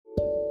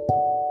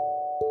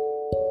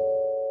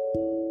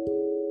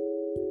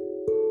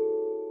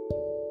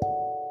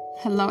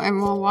Hello,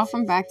 everyone.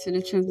 Welcome back to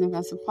the Chosen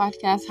Vessel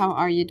podcast. How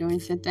are you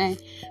doing today?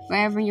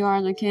 Wherever you are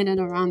located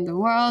around the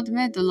world,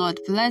 may the Lord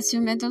bless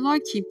you. May the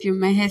Lord keep you.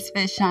 May His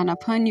face shine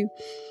upon you.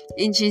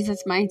 In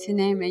Jesus' mighty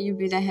name, may you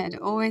be the head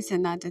always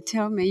and not the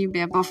tail. May you be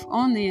above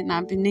only and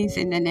not beneath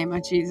in the name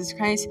of Jesus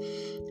Christ.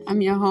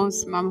 I'm your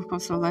host, Mama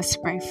Koso. Let's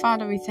pray.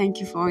 Father, we thank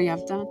you for all you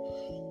have done.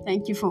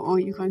 Thank you for all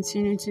you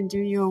continue to do.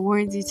 You are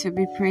worthy to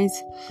be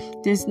praised.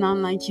 There's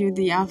none like you,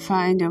 the Alpha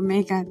and the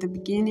Omega, the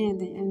beginning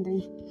and the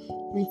ending.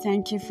 We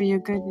thank you for your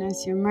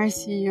goodness, your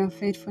mercy, your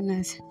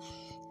faithfulness.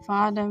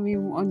 Father, we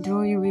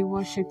adore you. We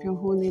worship your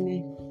holy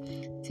name.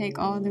 Take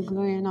all the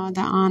glory and all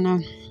the honor.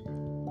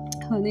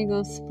 Holy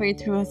Ghost, pray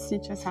through us.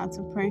 Teach us how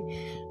to pray.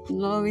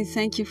 Lord, we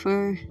thank you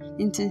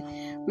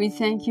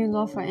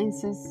Lord, for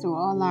answers to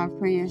all our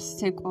prayers.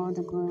 Take all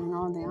the glory and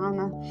all the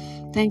honor.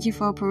 Thank you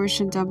for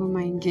Operation Double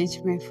My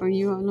Engagement. For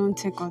you alone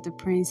take all the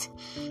praise.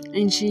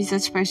 In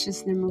Jesus'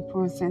 precious name we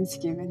pray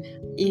thanksgiving.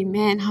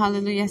 Amen.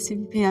 Hallelujah.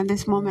 CVP, at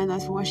this moment,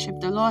 let's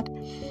worship the Lord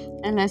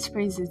and let's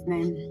praise His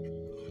name.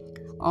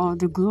 All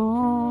the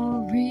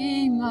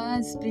glory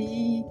must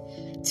be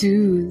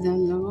to the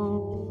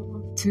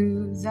Lord,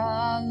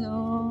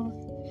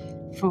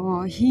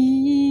 for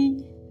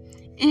He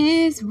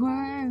is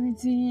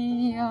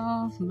worthy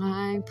of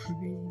my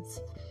praise,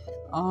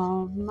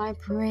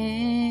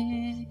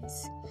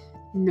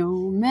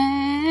 No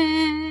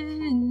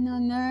man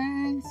on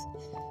earth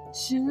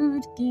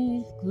should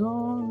give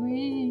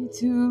glory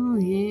to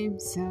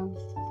himself.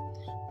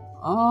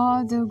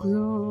 All the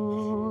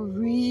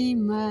glory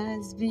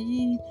must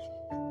be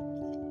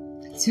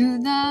to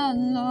the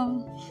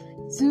Lord,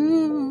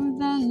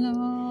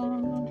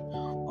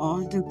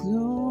 All the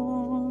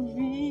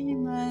glory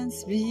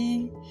must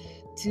be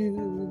to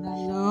the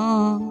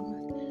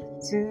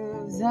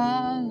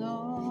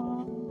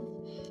Lord,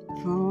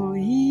 for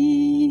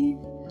He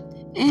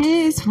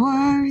is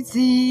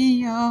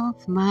worthy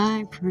of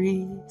my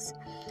praise,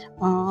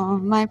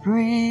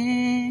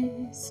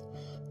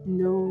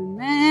 No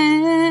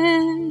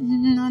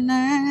man on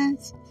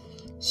earth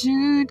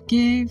should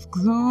give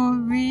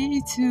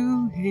glory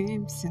to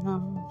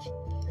himself.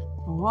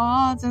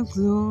 All the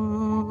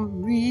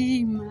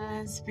glory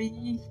must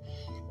be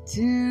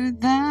to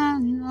the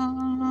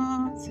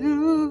Lord,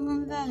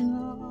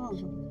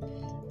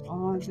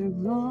 All the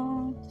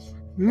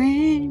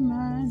glory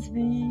must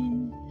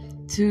be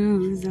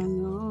to the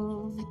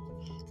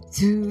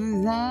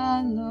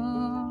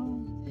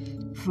Lord,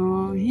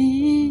 for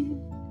He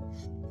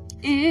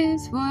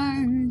is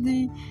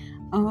worthy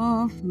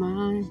of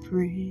my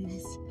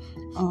praise,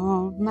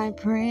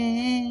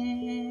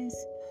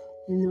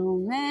 No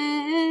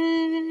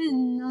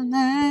man on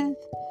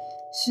earth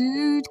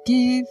should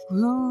give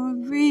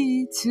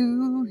glory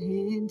to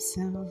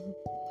himself.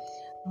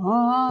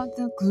 All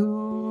the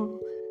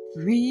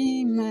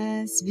glory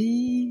must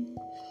be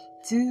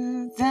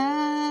to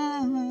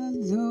the Lord.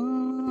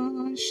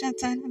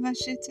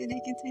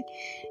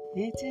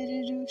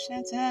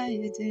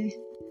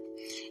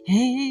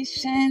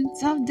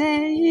 Ancient of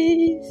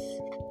days,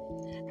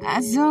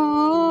 as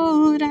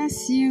old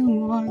as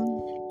you are,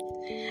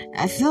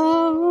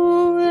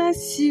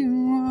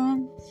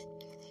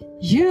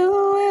 you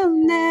will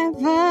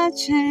never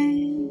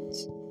change.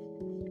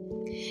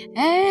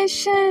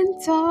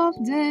 Ancient of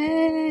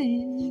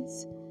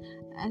days,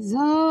 as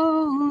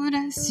old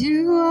as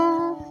you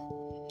are,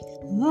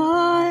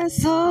 Lord,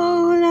 as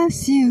old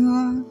as you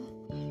are,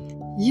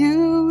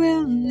 you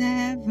will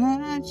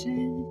never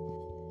change.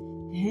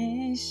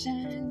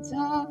 Ancient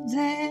of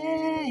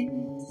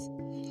days,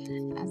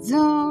 as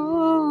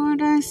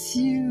old as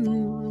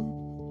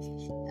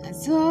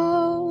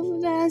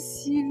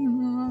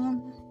you are,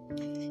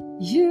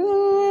 you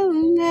will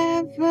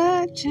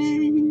never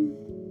change.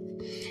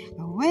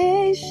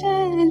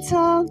 Ancient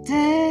of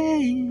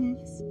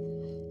days,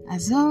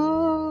 as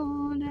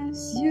old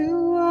as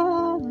you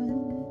are,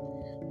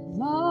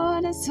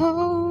 Lord, as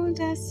old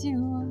as you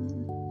are,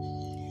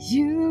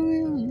 you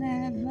will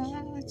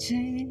never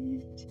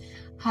change.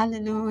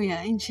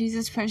 Hallelujah. In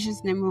Jesus'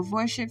 precious name of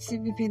worship,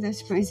 CVP,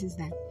 let's praise His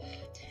name.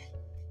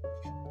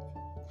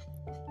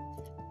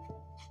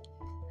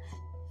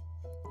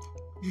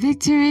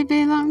 Victory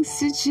belongs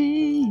to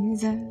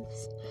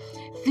Jesus.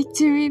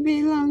 Victory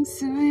belongs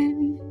to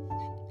Him.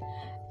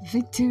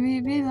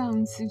 Victory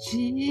belongs to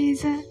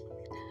Jesus.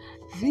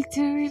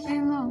 Victory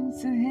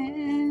belongs to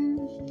Him.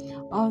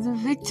 All the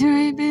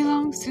victory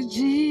belongs to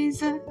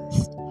Jesus.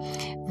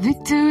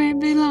 Victory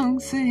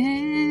belongs to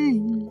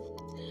Him.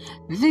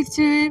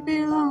 Victory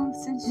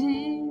belongs to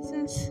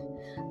Jesus.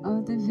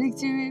 All the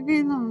victory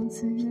belongs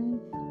to Him.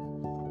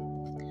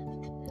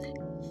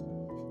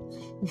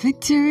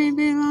 Victory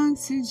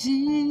belongs to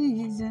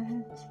Jesus.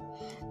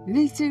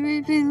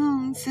 Victory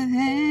belongs to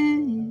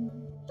Him.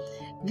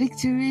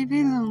 Victory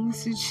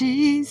belongs to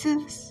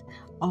Jesus.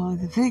 All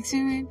the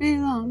victory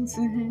belongs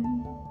to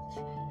Him.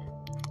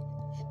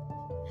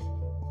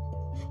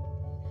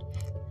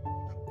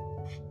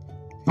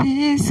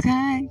 This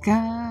kind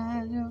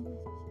God,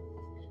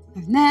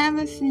 I've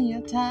never seen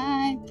your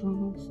type.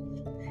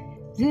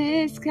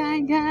 This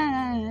kind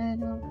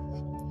God,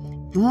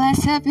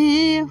 Blessed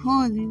be your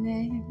holy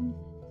name.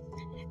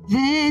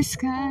 This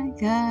kind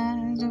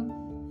God,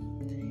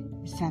 oh,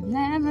 yes, I've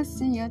never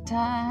seen your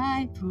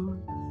type, oh.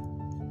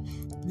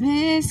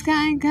 This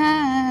kind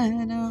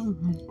God, oh,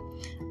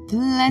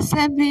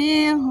 blessed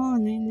be your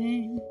holy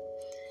name.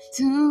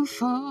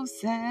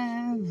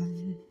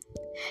 247.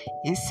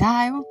 Yes,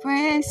 I will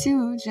praise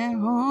you,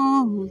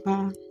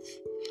 Jehovah.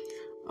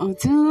 Oh,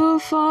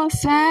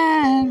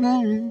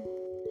 247.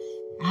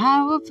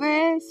 I will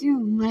praise you,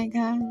 my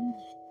God.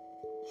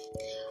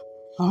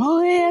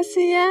 Oh, yes,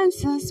 He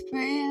answers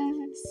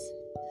prayers.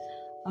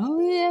 Oh,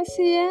 yes,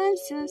 He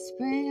answers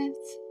prayers.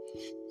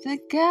 The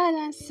God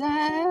I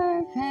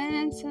serve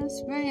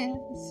answers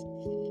prayers.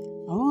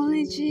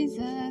 Only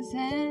Jesus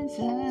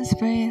answers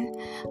prayer.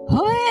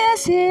 Oh,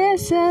 yes, He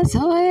answers.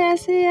 Oh,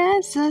 yes, He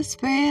answers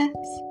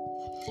prayers.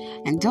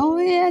 And oh,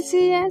 yes,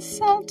 He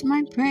answered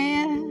my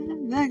prayer.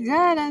 The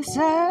God I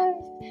serve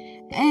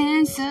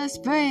answers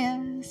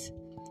prayers.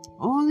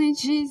 Only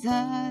Jesus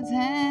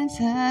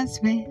answers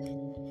prayers.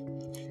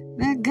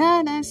 The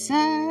God I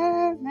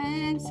serve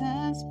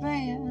answers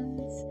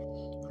prayers.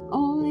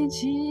 Only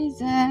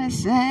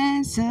Jesus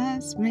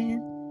answers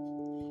prayers.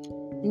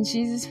 In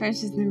Jesus'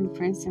 precious name we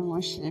praise and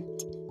worship.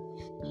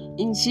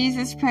 In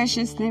Jesus'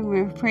 precious name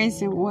we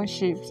praise and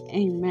worship.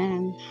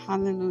 Amen.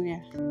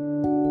 Hallelujah.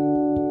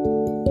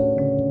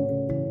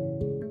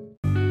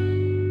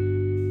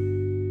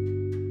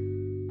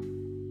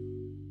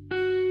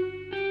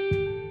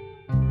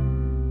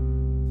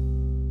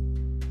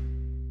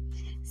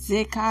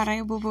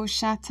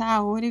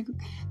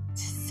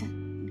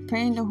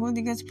 Pray in the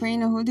Holy Ghost, pray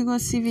in the Holy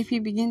Ghost. CVP,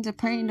 begin to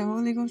pray in the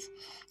Holy Ghost.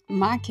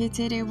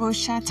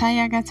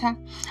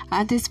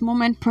 At this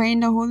moment, pray in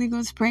the Holy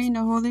Ghost, pray in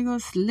the Holy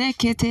Ghost.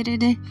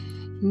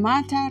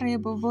 Mata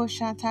rebobo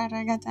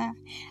shataragata,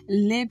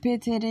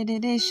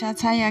 lepeterede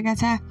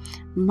shatayagata,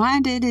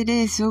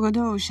 mandede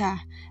sogodosha,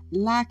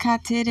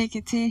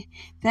 lakaterekete.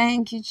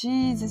 Thank you,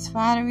 Jesus.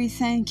 Father, we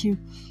thank you.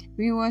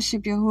 We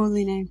worship your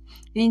holy name.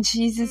 In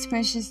Jesus'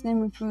 precious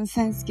name we pray with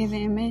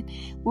thanksgiving. Amen.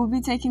 We'll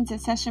be taking to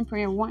session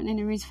prayer 1, and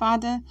it reads,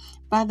 Father,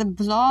 by the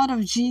blood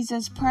of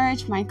Jesus,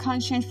 purge my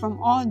conscience from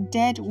all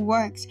dead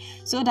works,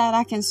 so that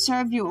I can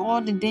serve you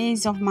all the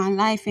days of my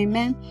life.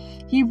 Amen.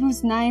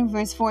 Hebrews 9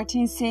 verse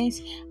 14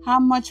 says, how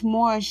much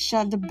more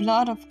shall the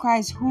blood of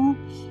Christ, who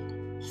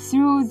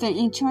through the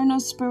eternal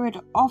Spirit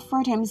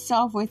offered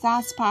himself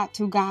without spot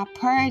to God,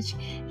 purge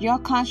your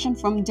conscience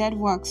from dead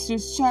works to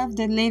serve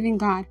the living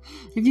God.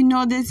 If you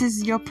know this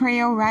is your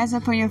prayer, rise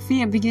up on your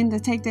feet and begin to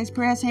take this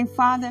prayer, saying,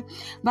 Father,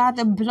 by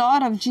the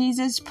blood of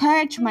Jesus,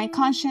 purge my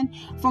conscience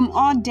from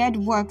all dead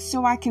works,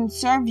 so I can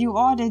serve you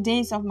all the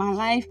days of my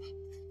life.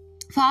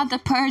 Father,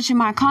 purge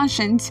my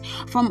conscience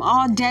from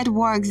all dead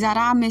works, that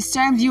I may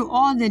serve you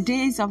all the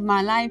days of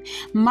my life.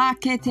 By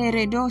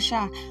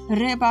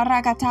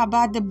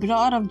the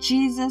blood of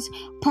Jesus,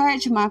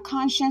 purge my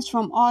conscience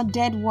from all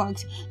dead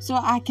works, so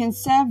I can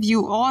serve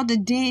you all the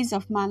days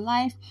of my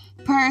life.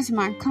 Purge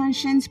my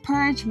conscience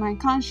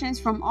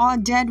from all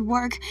dead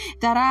work,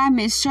 that I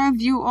may serve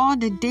you all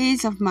the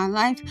days of my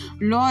life.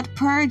 Lord,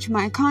 purge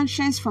my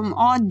conscience from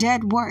all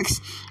dead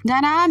works,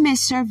 that I may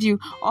serve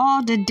you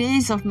all the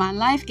days of my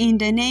life. In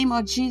the name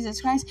of Jesus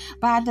Christ,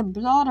 by the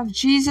blood of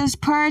Jesus,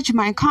 purge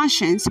my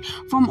conscience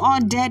from all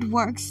dead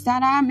works,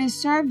 that I may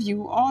serve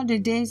you all the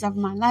days of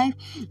my life.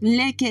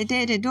 Make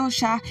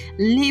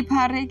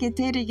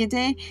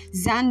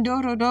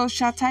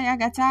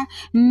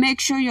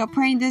sure you're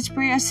praying this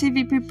prayer.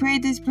 CVP, pray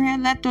this prayer.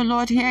 Let the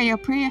Lord hear your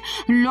prayer.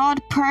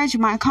 Lord, purge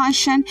my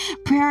conscience,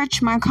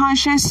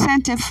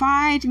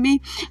 sanctify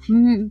me,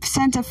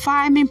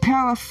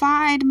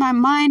 purified my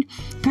mind,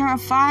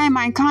 purify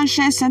my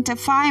conscience,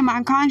 sanctify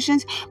my conscience,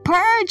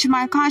 purge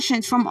my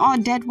conscience from all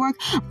dead work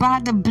by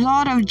the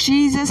blood of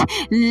Jesus.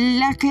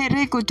 Let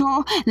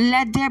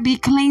there be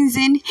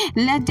cleansing,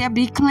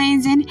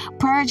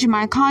 purge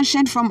my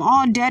conscience from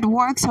all dead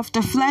works of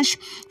the flesh,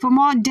 from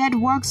all dead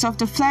works of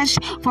the flesh,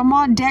 from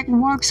all dead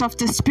works of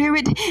the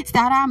spirit,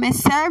 that I may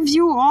serve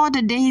you all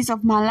the days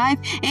of my life.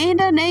 In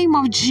the name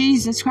of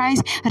Jesus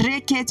Christ,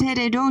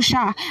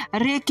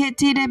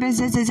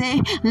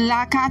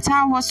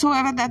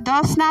 whatsoever that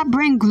does not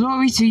bring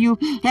glory to you,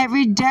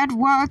 every dead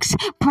works,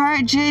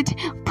 purge it,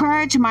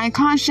 purge my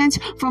conscience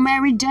from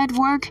every dead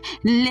work,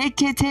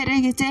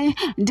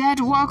 dead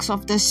works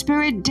of the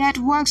spirit, dead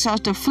works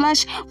of the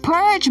flesh,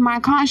 purge my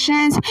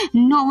conscience,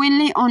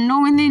 knowingly,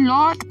 unknowingly.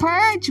 Lord,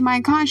 purge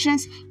my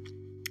conscience.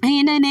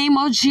 In the name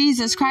of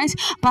Jesus Christ,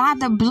 by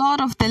the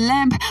blood of the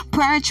Lamb,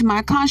 purge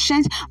my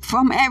conscience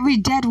from every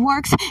dead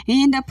works.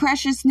 In the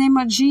precious name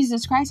of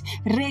Jesus Christ,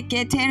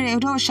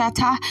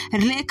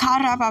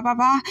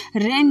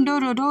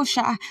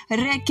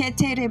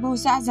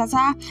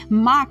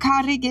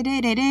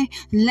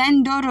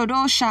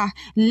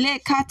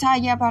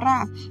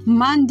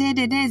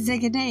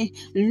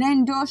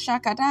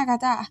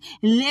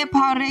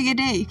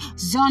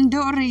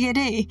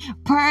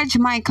 purge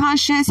my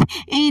conscience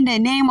in the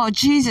name of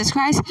Jesus. Jesus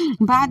Christ,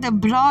 by the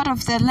blood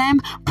of the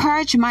Lamb,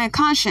 purge my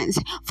conscience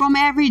from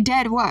every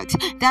dead work,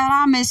 that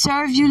I may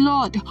serve you,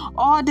 Lord,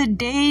 all the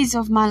days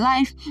of my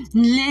life.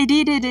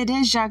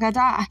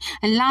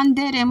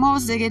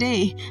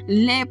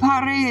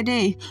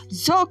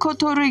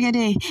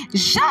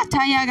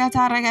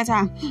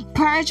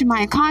 Purge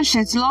my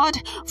conscience, Lord,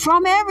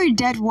 from every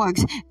dead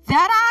works,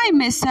 that I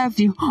may serve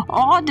you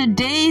all the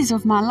days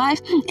of my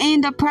life, in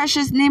the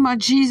precious name of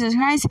Jesus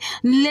Christ.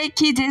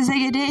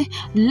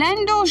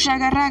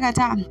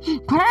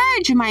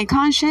 Purge my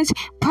conscience,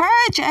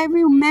 purge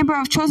every member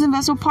of Chosen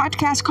Vessel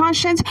Podcast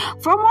conscience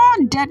from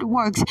all dead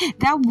works,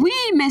 that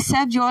we may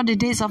serve you all the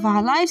days of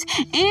our lives,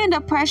 in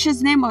the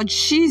precious name of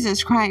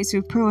Jesus Christ.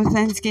 We pray with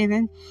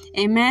thanksgiving.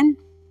 Amen.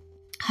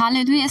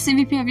 Hallelujah.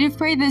 CVP, if you've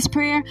prayed this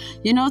prayer,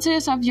 you know to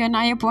yourself you're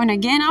not yet born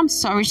again, I'm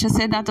sorry to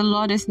say that the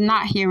Lord is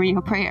not hearing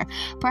your prayer.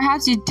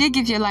 Perhaps you did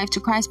give your life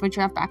to Christ, but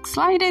you have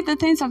backslided. The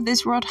things of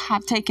this world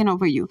have taken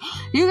over you.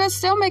 You can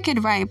still make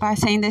it right by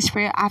saying this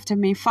prayer after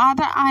me.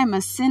 Father, I am a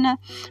sinner.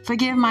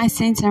 Forgive my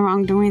sins and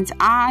wrongdoings.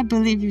 I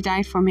believe you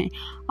died for me.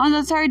 On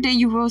the third day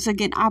you rose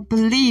again. I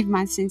believe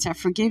my sins are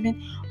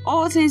forgiven.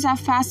 All things are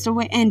passed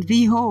away, and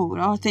behold,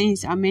 all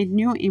things are made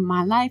new in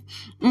my life.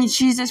 In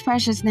Jesus'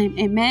 precious name,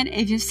 amen.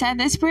 If you said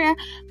this prayer,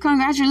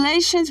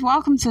 congratulations.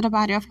 Welcome to the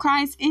body of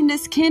Christ. In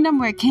this kingdom,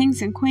 we're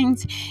kings and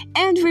queens,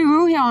 and we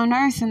rule here on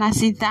earth, and I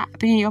see that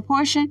being your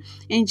portion.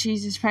 In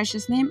Jesus'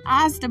 precious name,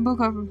 as the book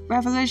of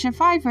Revelation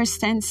 5 verse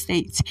 10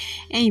 states,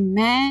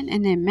 amen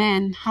and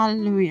amen.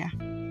 Hallelujah.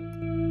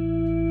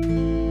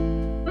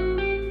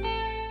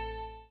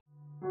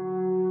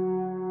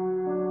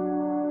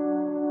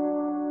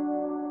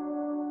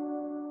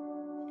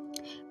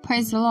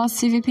 Praise the Lord.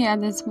 CVP,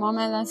 at this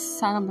moment, let's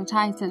talk about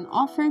tithes and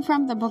offering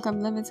from the book of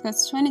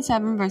Leviticus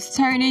 27 verse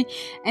 30.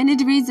 And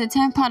it reads, the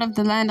 10th part of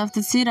the land, of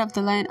the seed of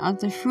the land,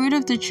 of the fruit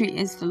of the tree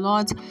is the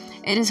Lord's.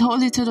 It is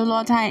holy to the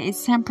Lord. Tithe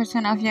is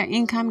 10% of your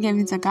income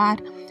given to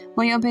God.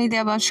 When you obey the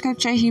above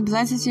scripture, he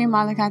blesses you in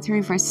Malachi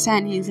 3 verse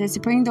 10. He says,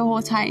 bring the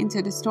whole tithe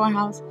into the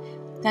storehouse,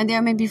 that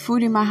there may be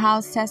food in my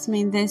house. Test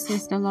me in this,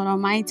 says the Lord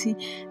Almighty,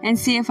 and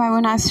see if I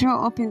will not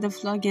throw open the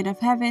floodgate of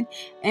heaven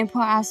and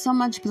pour out so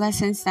much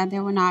blessings that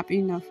there will not be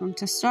enough room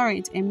to store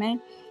it.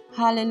 Amen.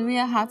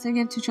 Hallelujah. How to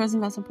give to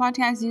Chosen Vessel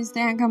Podcast. Use the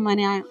Anchor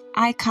Money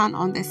icon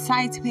on the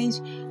site page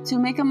to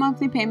make a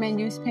monthly payment.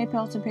 Use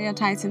PayPal to pay your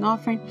tithes and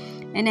offering,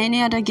 and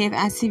any other give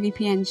at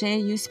CVP and J.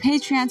 Use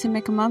Patreon to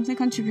make a monthly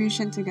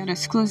contribution to get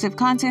exclusive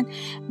content.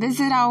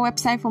 Visit our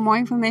website for more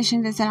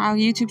information. Visit our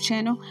YouTube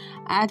channel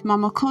at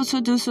Mama Kosso.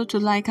 Do so to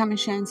like, comment,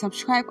 share, and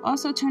subscribe.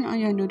 Also turn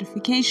on your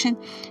notification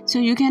so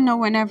you can know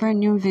whenever a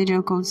new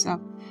video goes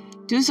up.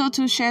 Do so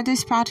to share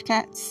this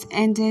podcast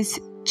and this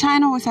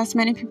channel with as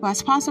many people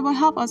as possible.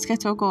 Help us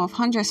get to a goal of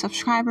 100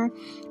 subscribers.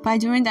 By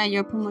doing that,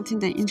 you're promoting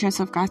the interests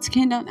of God's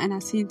kingdom, and I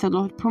see the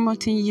Lord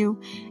promoting you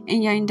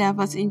in your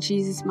endeavors in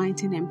Jesus'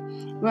 mighty name.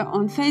 We're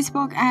on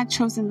Facebook at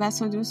Chosen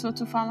Vessel. Do so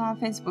to follow our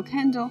Facebook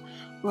handle.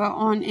 We're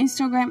on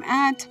Instagram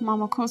at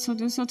Mama Kosso.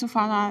 Do so to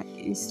follow our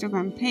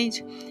Instagram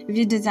page. If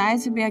you desire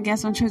to be a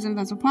guest on Chosen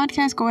Vessel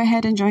Podcast, go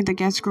ahead and join the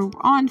guest group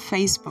on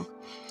Facebook.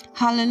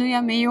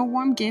 Hallelujah. May your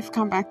warm gift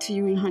come back to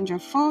you in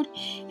 100-fold.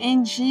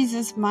 In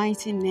Jesus'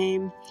 mighty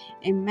name.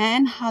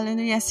 Amen.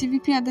 Hallelujah.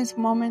 CVP, at this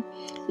moment,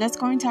 let's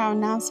go into our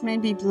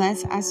announcement. Be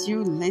blessed as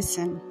you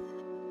listen.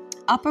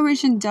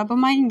 Operation Double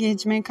My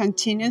Engagement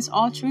continues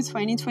all through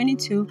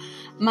 2022,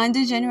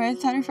 Monday, January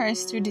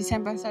 31st to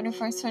December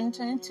 31st,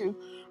 2022.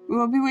 We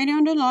will be waiting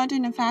on the Lord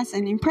in a fast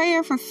and in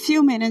prayer for a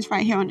few minutes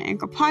right here on the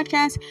Anchor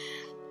Podcast,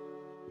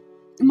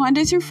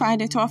 Monday through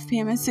Friday, 12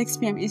 p.m. and 6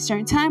 p.m.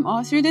 Eastern Time,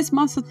 all through this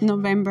month of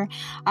November.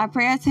 Our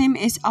prayer theme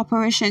is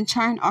Operation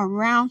Turn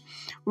Around,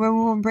 where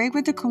we will break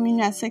with the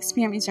communion at 6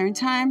 p.m. Eastern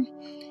Time.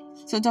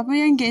 So double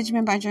your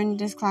engagement by joining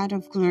this cloud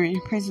of glory.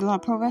 Praise the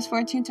Lord. Proverbs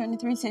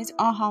 14:23 says,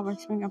 all hard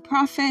work brings a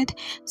profit.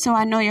 So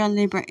I know your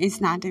labor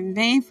is not in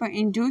vain, for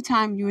in due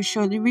time you will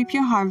surely reap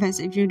your harvest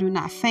if you do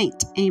not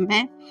faint.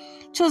 Amen.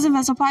 Chosen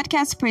Vessel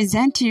Podcast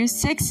present to you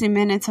 60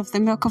 minutes of the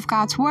milk of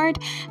God's Word,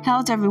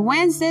 held every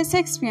Wednesday,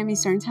 6 p.m.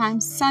 Eastern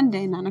Time,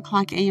 Sunday, 9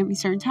 o'clock a.m.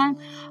 Eastern Time.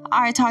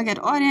 Our target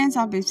audience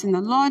are babes in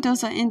the Lord.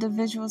 Those are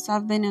individuals that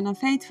have been in the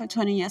faith for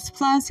 20 years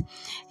plus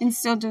and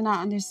still do not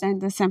understand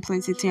the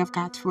simplicity of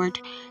God's Word.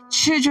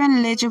 Children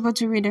eligible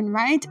to read and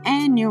write,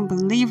 and new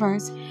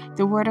believers.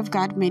 The Word of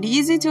God made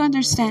easy to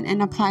understand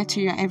and apply to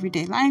your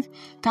everyday life.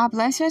 God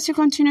bless you as you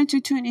continue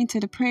to tune into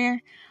the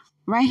prayer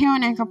right here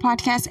on Anchor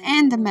Podcast,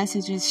 and the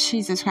message is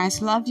Jesus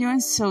Christ love you,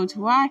 and so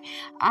do I.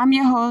 I'm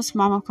your host,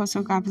 Mama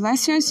Kosso. God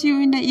bless you. See you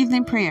in the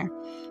evening prayer.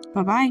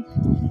 Bye-bye.